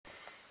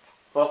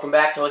Welcome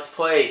back to Let's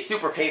Play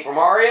Super Paper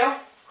Mario.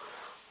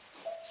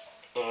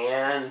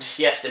 And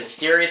yes, the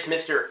mysterious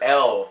Mr.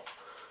 L.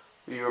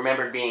 We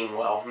remembered being,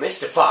 well,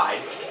 mystified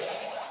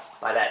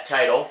by that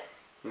title.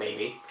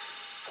 Maybe.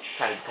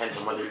 Kind of depends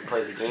on whether you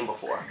played the game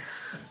before.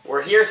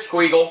 We're here,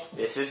 Squeagle.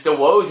 This is the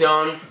Woe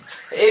Zone.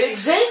 It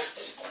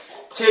exists!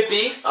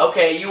 Tippy,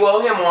 okay, you owe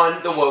him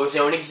one. The Woe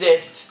Zone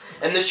exists.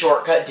 And the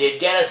shortcut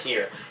did get us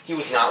here. He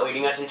was not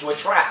leading us into a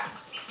trap.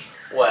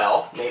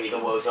 Well, maybe the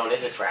Woe Zone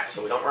is a trap,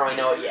 so we don't really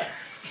know it yet.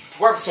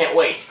 Squirps can't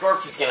wait.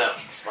 Squirps is gonna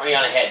run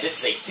on ahead.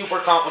 This is a super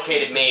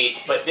complicated maze,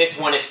 but this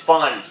one is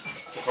fun,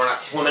 because we're not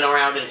swimming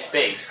around in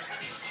space.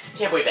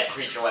 Can't believe that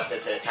creature left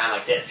us at a time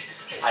like this.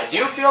 I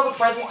do feel the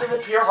presence of the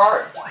pure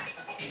heart.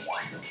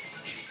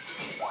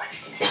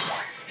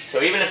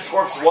 So even if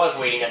Squirps was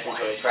leading us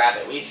into a trap,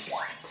 at least,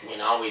 you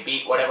know, we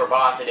beat whatever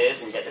boss it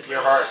is and get the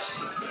pure heart.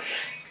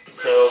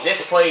 So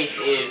this place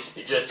is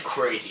just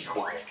crazy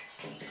cool.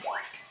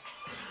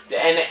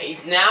 And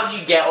now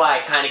you get why I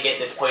kind of get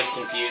this place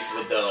confused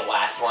with the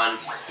last one,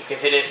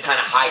 because it is kind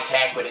of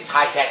high-tech, but it's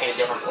high-tech in a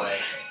different way.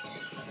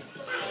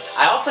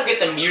 I also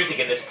get the music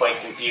of this place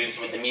confused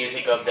with the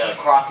music of the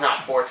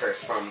Cross-Knot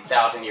Fortress from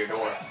Thousand Year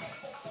Door.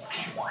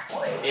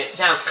 It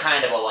sounds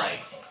kind of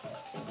alike,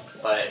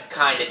 but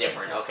kind of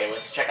different. Okay,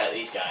 let's check out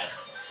these guys.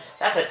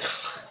 That's a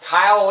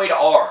Tyloid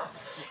R.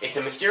 It's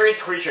a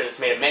mysterious creature that's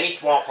made of many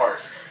small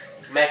parts.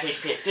 Max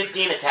HP is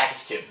 15, attack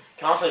is 2.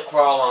 Can also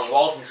crawl along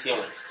walls and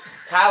ceilings.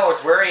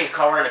 Tyloid's vary in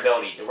color and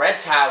ability. The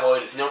red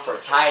Tyloid is known for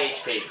its high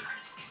HP.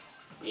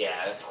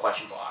 Yeah, that's a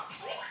question block.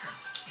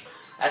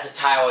 That's a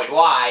Tyloid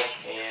Y,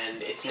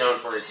 and it's known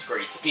for its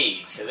great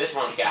speed. So this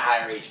one's got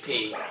higher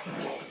HP.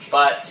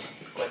 But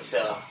let's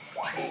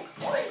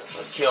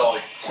kill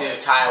 2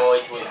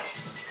 Tyloids with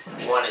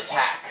one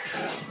attack.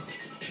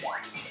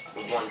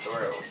 With one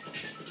throw.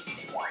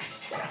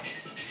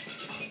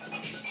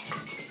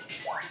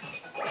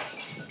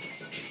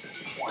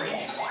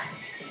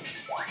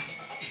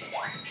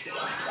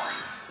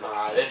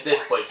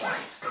 This place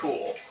is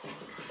cool.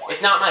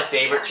 It's not my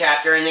favorite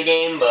chapter in the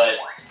game, but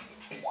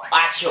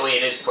actually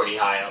it is pretty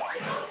high up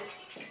there.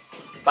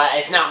 But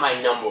it's not my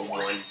number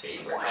 1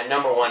 favorite. My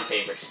number 1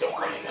 favorite's still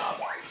coming up.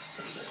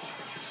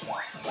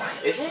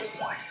 Is it?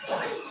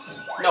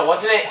 No,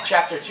 wasn't it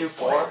chapter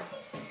 2-4?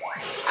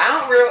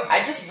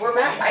 I just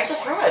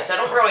realized I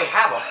don't really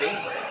have a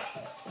favorite.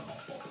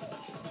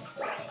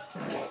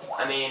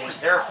 I mean,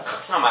 there are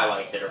some I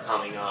like that are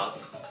coming up.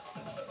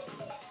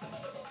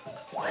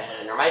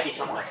 And there might be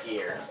something up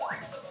here.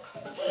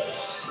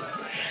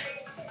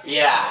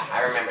 Yeah,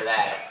 I remember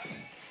that.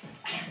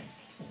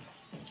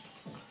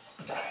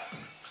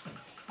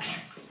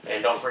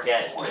 And don't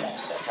forget,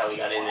 that's how we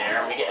got in there.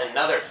 And we get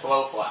another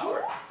slow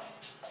flower.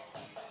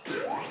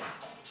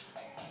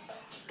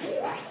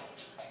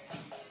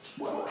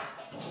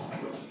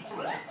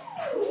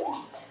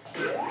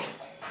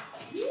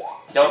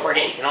 Don't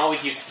forget, you can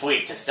always use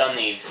Fleet to stun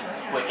these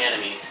quick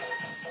enemies.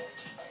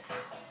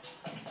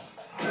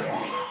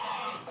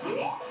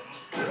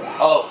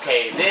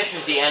 Okay, this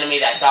is the enemy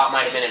that I thought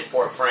might have been in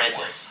Fort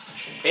Francis.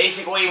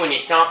 Basically, when you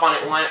stomp on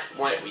it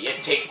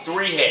it takes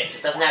 3 hits.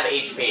 It doesn't have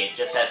HP, it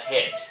just has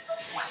hits.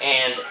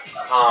 And,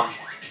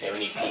 okay, we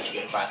need Peach to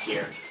get across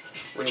here.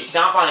 When you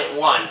stomp on it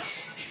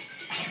once,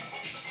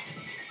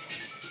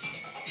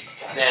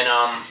 then,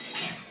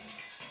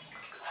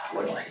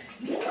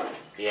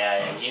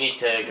 yeah, you need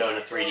to go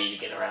into 3D to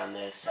get around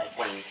this, I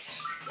think.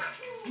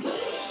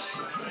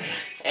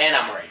 And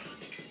I'm right.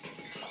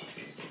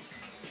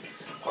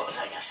 What was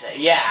I gonna say?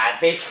 Yeah,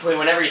 basically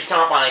whenever you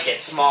stomp on it, it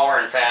gets smaller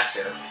and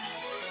faster.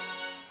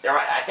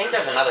 I think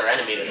there's another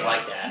enemy that's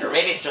like that, or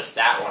maybe it's just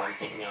that one I'm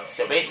thinking of.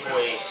 So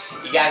basically,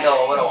 you gotta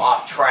go a little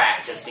off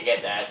track just to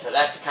get that, so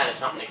that's kind of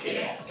something that could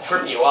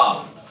trip you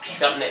up.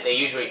 Something that they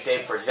usually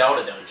save for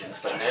Zelda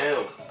dungeons, but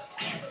no.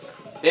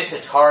 This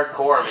is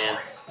hardcore, man.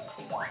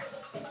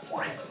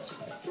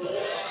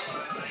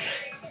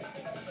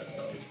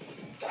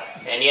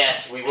 And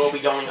yes, we will be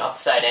going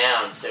upside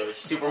down, so it's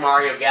Super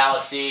Mario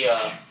Galaxy,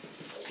 a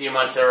few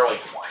months early.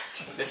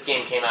 This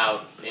game came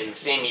out in the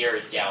same year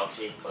as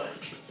Galaxy, but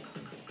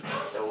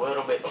just a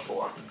little bit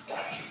before.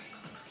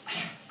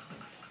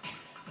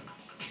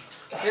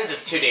 Since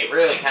it's 2D, it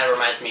really kind of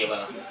reminds me of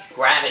a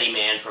Gravity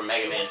Man from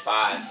Mega Man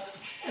 5.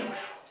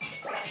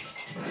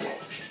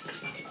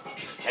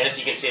 And as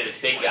you can see, this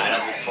big guy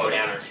doesn't slow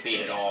down or speed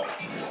at all.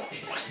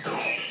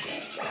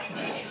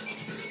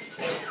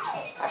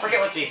 I forget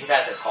what these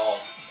guys are called.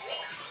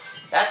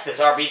 That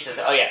Bizarre Beat says,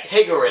 oh yeah,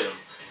 Pigorism.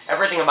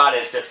 Everything about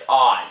it is just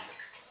odd.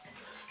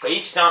 But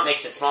each stomp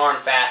makes it smaller and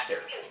faster.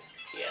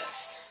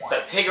 Yes.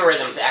 But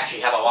Pigorisms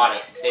actually have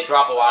they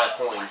drop a lot of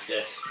coins.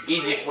 The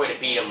easiest way to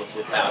beat them was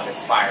with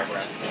Bowser's Fire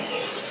Breath.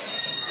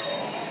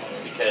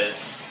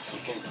 Because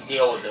you can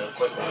deal with the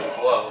quick ones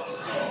low.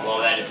 Well,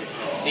 that is if you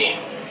can see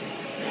them.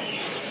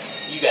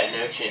 You got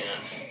no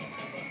chance.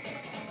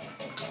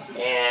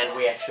 And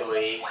we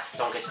actually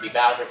don't get to be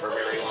Bowser for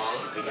very long,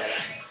 so we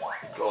gotta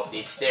go up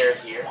these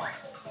stairs here.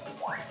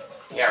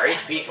 Yeah, our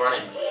HP's running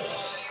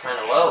kind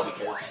of low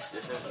because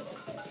this is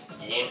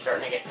The game's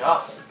starting to get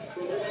tough.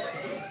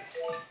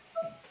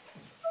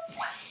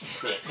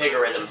 Yeah,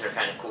 Pigorhythms are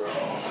kind of cool.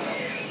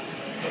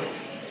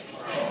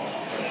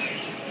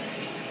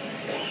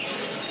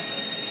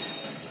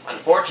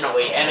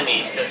 Unfortunately,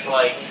 enemies, just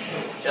like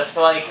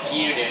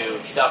you do,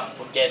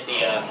 get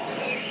the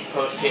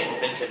post-hit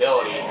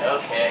invincibility.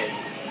 Okay.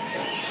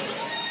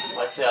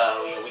 Let's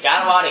we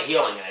got a lot of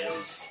healing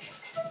items,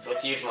 so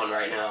let's use one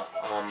right now.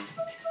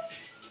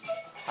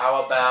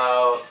 How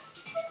about,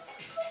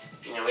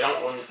 you know, we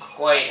don't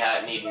quite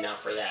need enough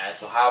for that,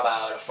 so how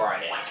about a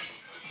fried egg?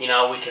 You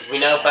know, because we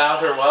know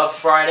Bowser loves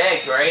fried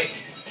eggs, right?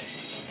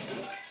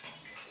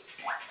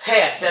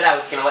 Hey, I said I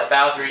was going to let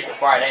Bowser eat the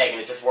fried egg,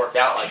 and it just worked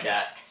out like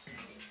that.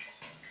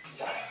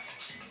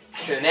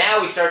 So now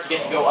we start to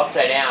get to go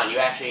upside down. You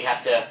actually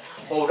have to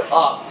hold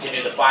up to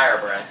do the fire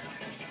breath.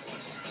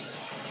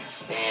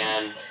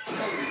 And,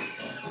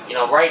 you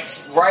know, right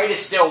is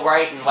still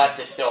right and left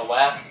is still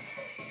left.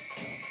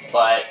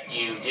 But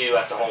you do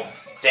have to hold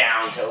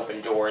down to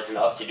open doors and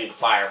up to do the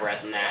fire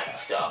breath and that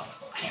stuff.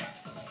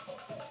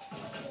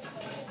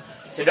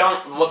 So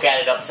don't look at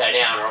it upside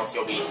down or else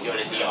you'll be doing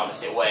it the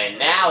opposite way. And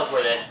now is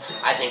where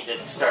I think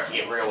this starts to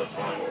get really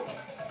fun.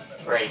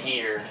 Right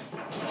here.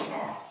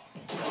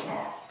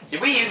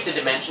 Did we use the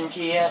dimension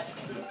key yet?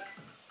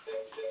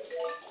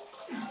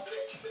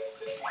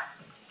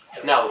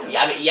 No,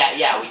 I mean,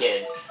 yeah, we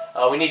did.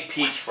 We need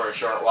Peach for a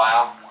short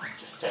while,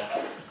 just to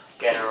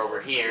get her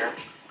over here.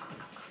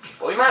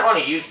 Well, we might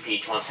want to use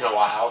Peach once in a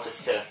while,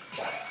 just to,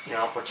 you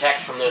know, protect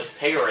from those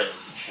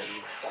Pigorhythms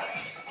and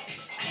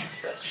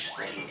such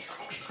things.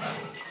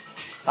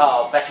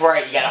 Oh, that's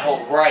right, you gotta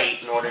hold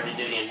right in order to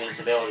do the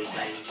invincibility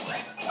thing.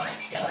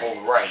 You gotta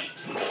hold right,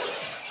 of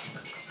course.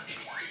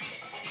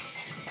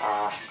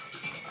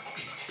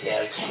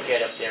 Yeah, we can't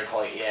get up there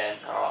quite yet.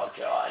 Oh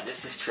god,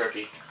 this is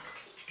trippy.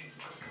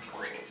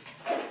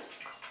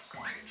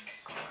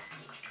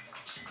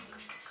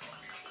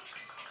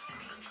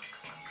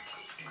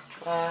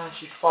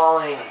 She's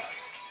falling.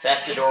 So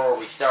that's the door where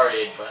we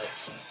started, but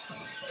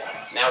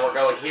now we're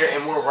going here,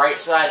 and we're right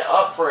side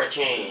up for a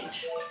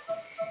change.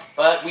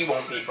 But we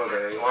won't be for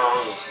very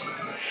long.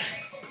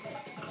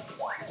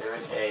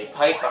 There's a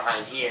pipe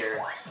behind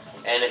here,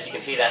 and as you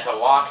can see, that's a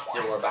locked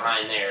door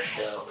behind there,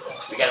 so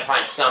we gotta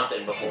find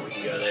something before we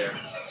can go there.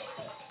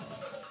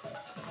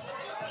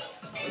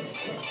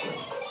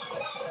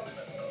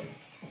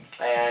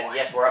 And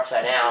yes, we're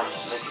upside down.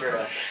 Make sure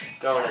to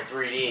go into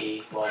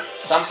 3D. Well,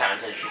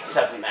 sometimes it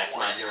doesn't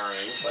maximize your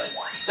range, but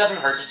it doesn't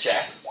hurt to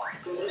check.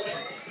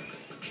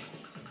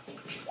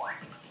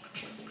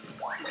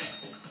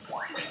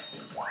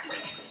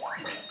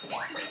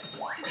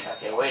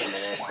 Okay, wait a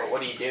minute, but what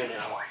do you do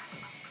now?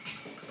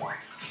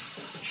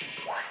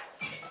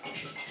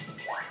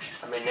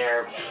 I mean,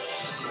 there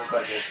doesn't look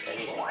like there's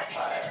anything up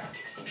higher.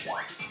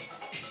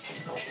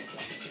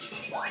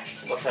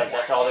 Looks like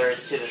that's all there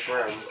is to this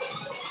room.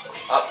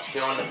 Up to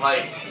go in the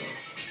pipe.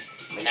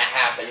 I mean, that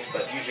happens,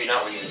 but usually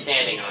not when you're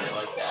standing on it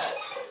like that.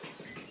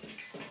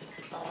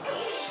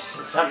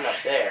 There's something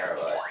up there,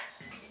 but,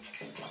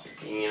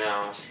 you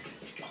know.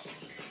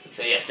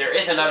 So yes, there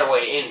is another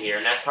way in here,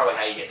 and that's probably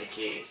how you get the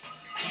key.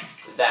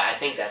 I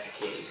think that's a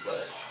key,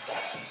 but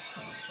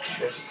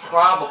there's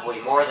probably,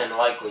 more than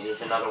likely,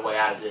 there's another way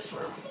out of this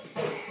room.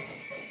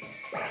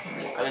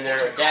 I mean, there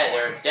are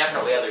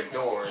definitely other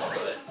doors,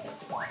 but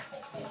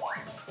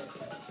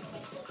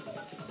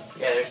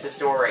yeah, there's this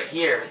door right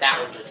here, but that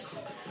one just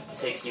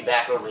takes you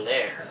back over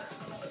there.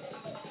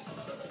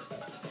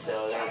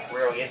 So there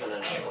really isn't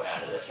another way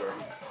out of this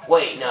room.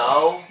 Wait,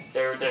 no,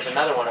 there's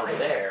another one over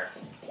there.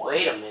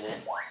 Wait a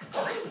minute.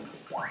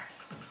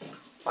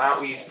 Why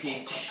don't we use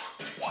Peach?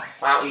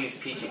 Why don't we use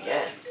Peach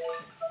again?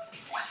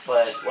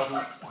 But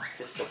wasn't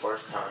this the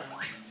first time?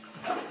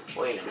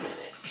 Wait a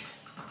minute.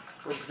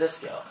 Where does this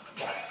go?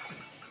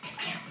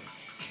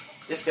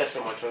 This goes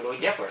somewhere totally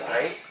different,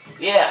 right?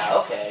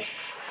 Yeah, okay.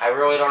 I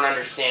really don't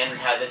understand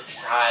how I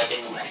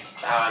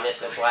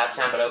missed this last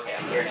time, but okay,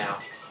 I'm here now.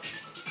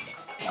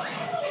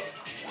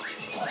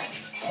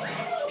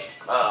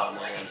 Oh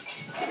man.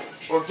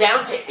 We're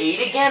down to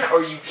 8 again?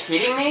 Are you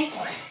kidding me?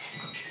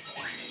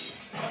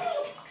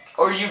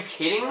 Are you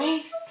kidding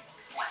me?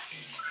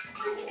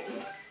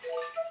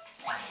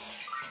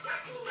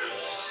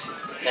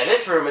 Now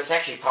this room, it's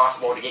actually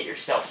possible to get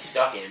yourself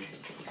stuck in,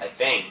 I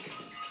think.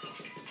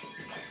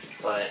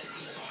 But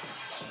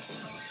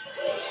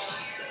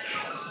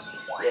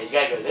yeah, you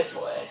gotta go this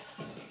way.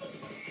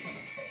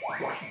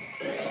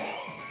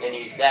 Then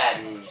use that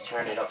and you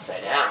turn it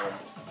upside down.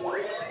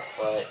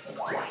 But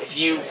if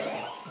you...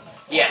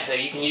 Yeah, so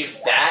you can use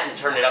that and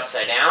turn it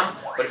upside down,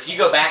 but if you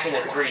go back into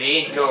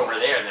 3D and go over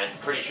there, then I'm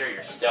pretty sure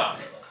you're stuck.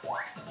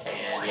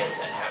 And yes,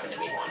 that happened to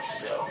me once,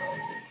 so...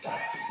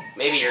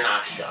 Maybe you're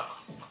not stuck.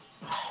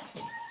 Oh,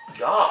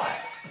 God.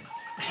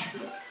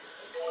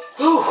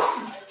 Whew.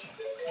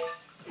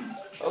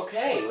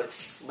 Okay,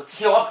 let's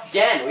heal up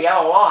again. We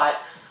have a lot.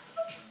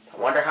 I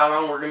wonder how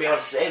long we're going to be able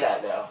to say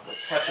that, though.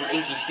 Let's have some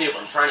inky soup.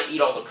 I'm trying to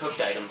eat all the cooked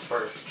items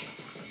first.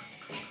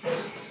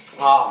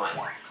 Oh, my...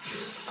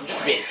 I'm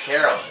just being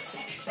careless.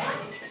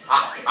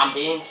 I'm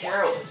being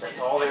careless. That's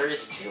all there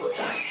is to it.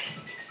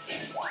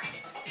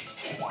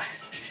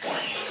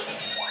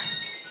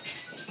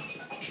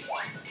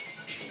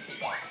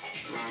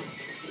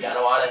 You got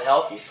a lot of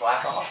health, you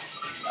slack off.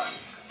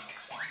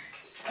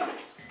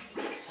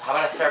 So how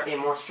about I start being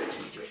more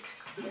strategic?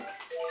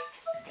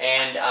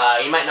 And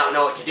you might not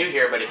know what to do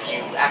here, but if you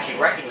actually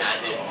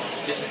recognize it,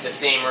 this is the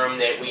same room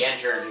that we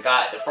entered and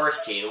got the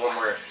first key, the one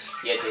where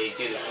you had to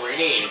do the 3D.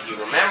 And if you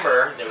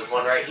remember, there was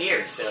one right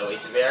here, so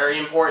it's very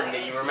important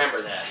that you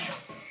remember that.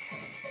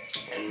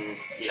 And,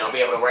 you know,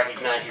 be able to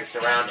recognize your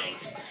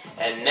surroundings.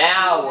 And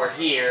now we're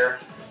here,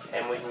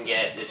 and we can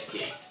get this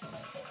key.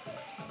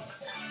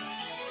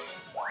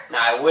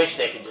 Now, I wish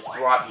they could just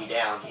drop you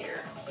down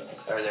here.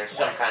 Or there's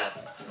some kind of...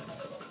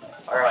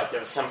 Or like there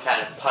was some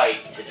kind of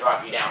pipe to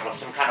drop you down with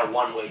some kind of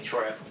one-way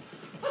trip.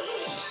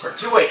 Or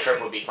two-way trip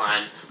would be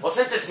fine. Well,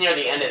 since it's near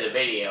the end of the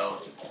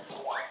video,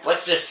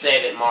 let's just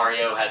say that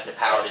Mario has the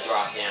power to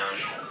drop down.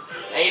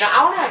 Now, you know,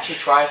 I want to actually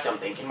try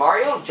something. Can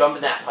Mario jump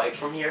in that pipe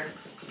from here?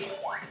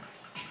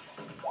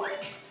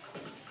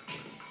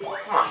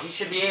 Come on, he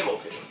should be able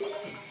to.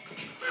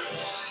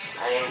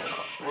 I mean,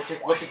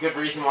 what's a good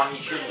reason why he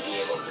shouldn't be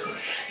able to?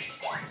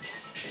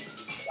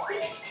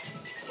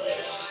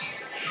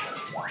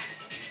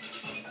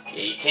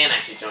 Yeah, you can't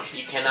actually jump.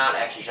 You cannot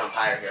actually jump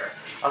higher here.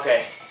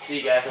 Okay, see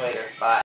you guys later. Bye.